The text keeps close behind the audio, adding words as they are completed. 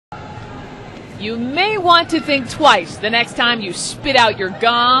You may want to think twice the next time you spit out your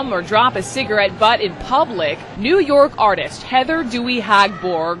gum or drop a cigarette butt in public. New York artist Heather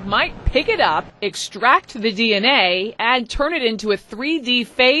Dewey-Hagborg might pick it up, extract the DNA, and turn it into a 3D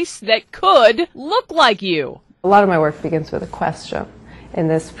face that could look like you. A lot of my work begins with a question. In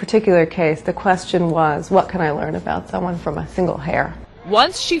this particular case, the question was, what can I learn about someone from a single hair?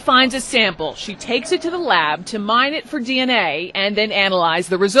 Once she finds a sample, she takes it to the lab to mine it for DNA and then analyze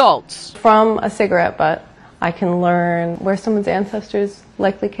the results. From a cigarette butt, I can learn where someone's ancestors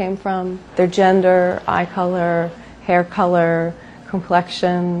likely came from, their gender, eye color, hair color,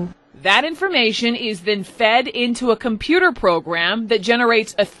 complexion. That information is then fed into a computer program that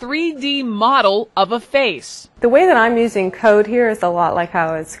generates a 3D model of a face. The way that I'm using code here is a lot like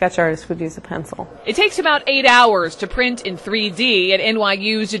how a sketch artist would use a pencil. It takes about 8 hours to print in 3D at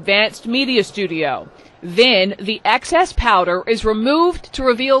NYU's Advanced Media Studio. Then the excess powder is removed to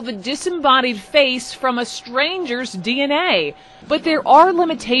reveal the disembodied face from a stranger's DNA. But there are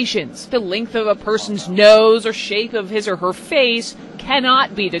limitations. The length of a person's nose or shape of his or her face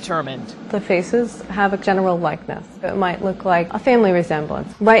cannot be determined. The faces have a general likeness. It might look like a family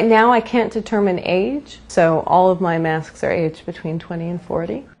resemblance. Right now I can't determine age, so all of my masks are aged between 20 and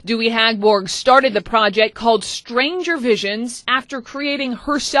 40. Dewey-Hagborg started the project called Stranger Visions after creating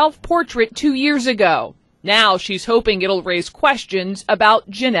her self-portrait 2 years ago. Now she's hoping it'll raise questions about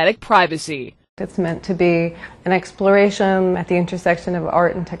genetic privacy. It's meant to be an exploration at the intersection of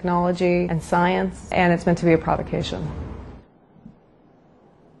art and technology and science, and it's meant to be a provocation.